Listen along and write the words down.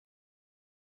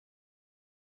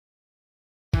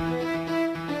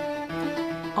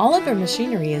Oliver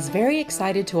Machinery is very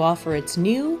excited to offer its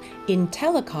new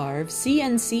IntelliCarve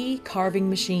CNC carving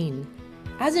machine.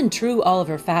 As in true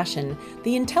Oliver fashion,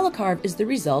 the IntelliCarve is the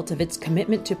result of its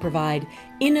commitment to provide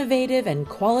innovative and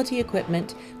quality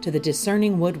equipment to the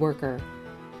discerning woodworker.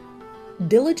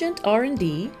 Diligent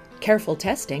R&D, careful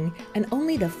testing, and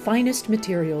only the finest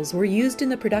materials were used in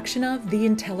the production of the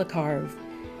IntelliCarve.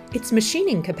 Its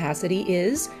machining capacity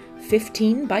is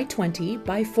 15 by 20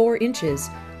 by 4 inches,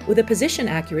 with a position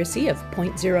accuracy of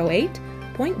 0.08,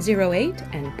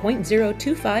 0.08, and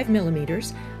 0.025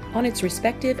 millimeters on its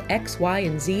respective X, Y,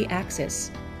 and Z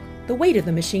axis. The weight of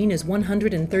the machine is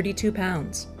 132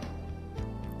 pounds.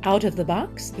 Out of the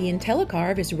box, the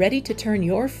IntelliCarve is ready to turn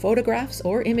your photographs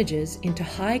or images into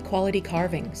high-quality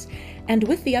carvings, and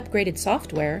with the upgraded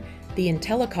software, the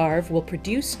IntelliCarve will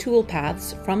produce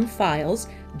toolpaths from files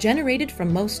generated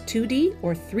from most 2D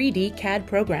or 3D CAD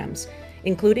programs,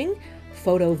 including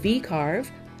Photo VCarve,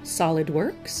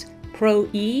 SolidWorks, Pro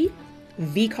E,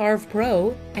 VCarve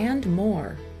Pro, and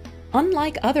more.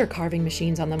 Unlike other carving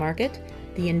machines on the market,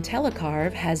 the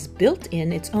IntelliCarve has built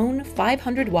in its own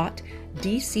 500-watt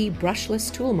DC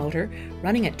brushless tool motor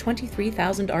running at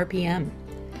 23,000 RPM.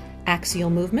 Axial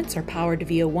movements are powered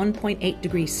via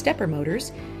 1.8-degree stepper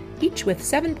motors, each with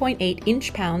 7.8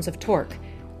 inch-pounds of torque,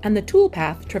 and the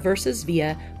toolpath traverses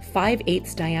via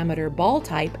 5/8 diameter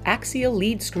ball-type axial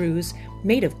lead screws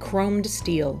made of chromed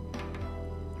steel.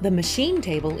 The machine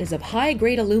table is of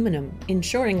high-grade aluminum,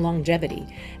 ensuring longevity,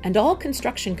 and all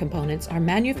construction components are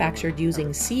manufactured using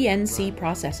CNC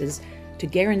processes to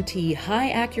guarantee high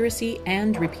accuracy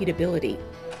and repeatability.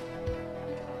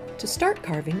 To start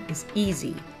carving is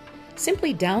easy.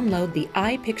 Simply download the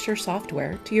iPicture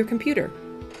software to your computer.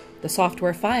 The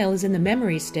software file is in the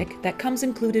memory stick that comes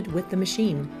included with the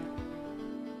machine.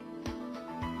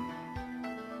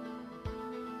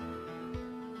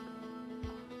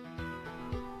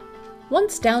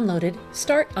 Once downloaded,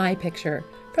 start iPicture.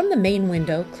 From the main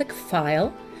window, click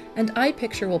File, and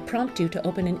iPicture will prompt you to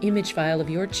open an image file of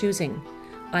your choosing.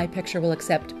 iPicture will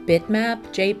accept bitmap,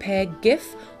 JPEG,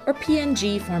 GIF, or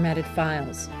PNG formatted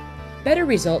files. Better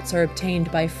results are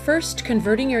obtained by first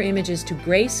converting your images to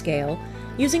grayscale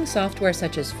using software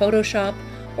such as Photoshop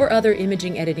or other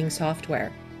imaging editing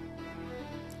software.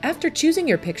 After choosing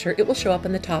your picture, it will show up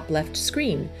in the top left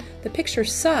screen. The picture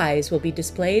size will be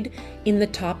displayed in the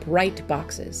top right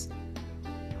boxes.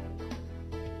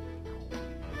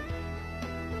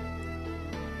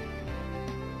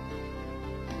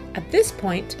 At this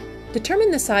point, determine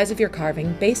the size of your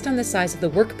carving based on the size of the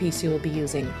workpiece you will be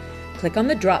using. Click on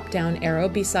the drop-down arrow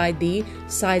beside the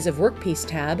Size of Workpiece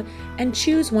tab and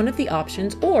choose one of the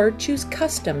options, or choose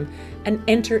Custom and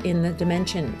enter in the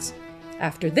dimensions.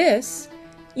 After this,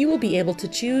 you will be able to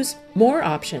choose more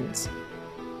options,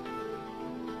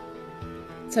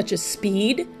 such as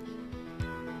speed,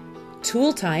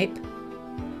 tool type,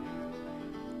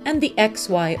 and the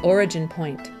XY origin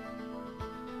point.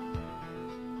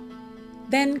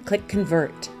 Then click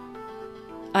Convert.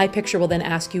 iPicture will then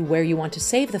ask you where you want to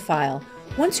save the file.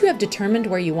 Once you have determined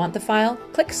where you want the file,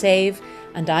 click Save,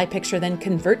 and iPicture then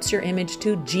converts your image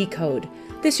to G-code.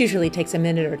 This usually takes a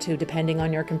minute or two depending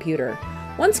on your computer.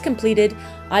 Once completed,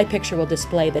 iPicture will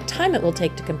display the time it will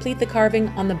take to complete the carving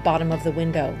on the bottom of the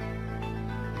window.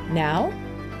 Now,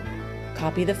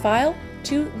 copy the file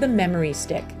to the memory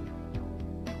stick.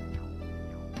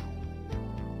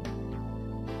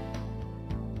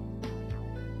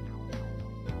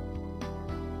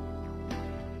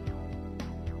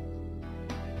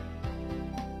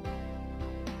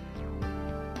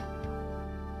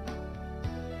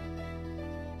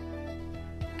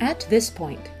 At this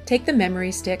point, take the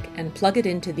memory stick and plug it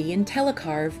into the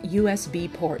IntelliCarve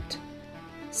USB port.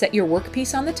 Set your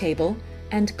workpiece on the table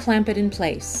and clamp it in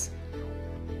place.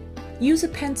 Use a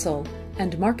pencil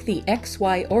and mark the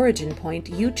XY origin point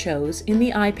you chose in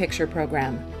the iPicture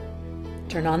program.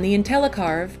 Turn on the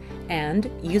IntelliCarve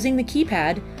and, using the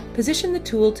keypad, position the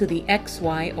tool to the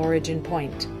XY origin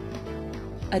point.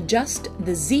 Adjust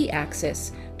the Z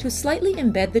axis to slightly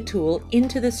embed the tool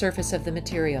into the surface of the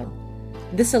material.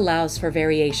 This allows for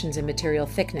variations in material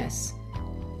thickness.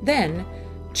 Then,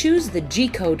 choose the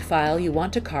G-code file you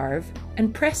want to carve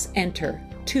and press Enter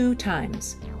 2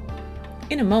 times.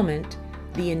 In a moment,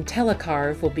 the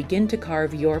IntelliCarve will begin to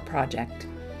carve your project.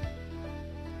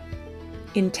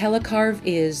 IntelliCarve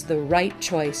is the right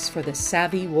choice for the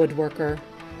savvy woodworker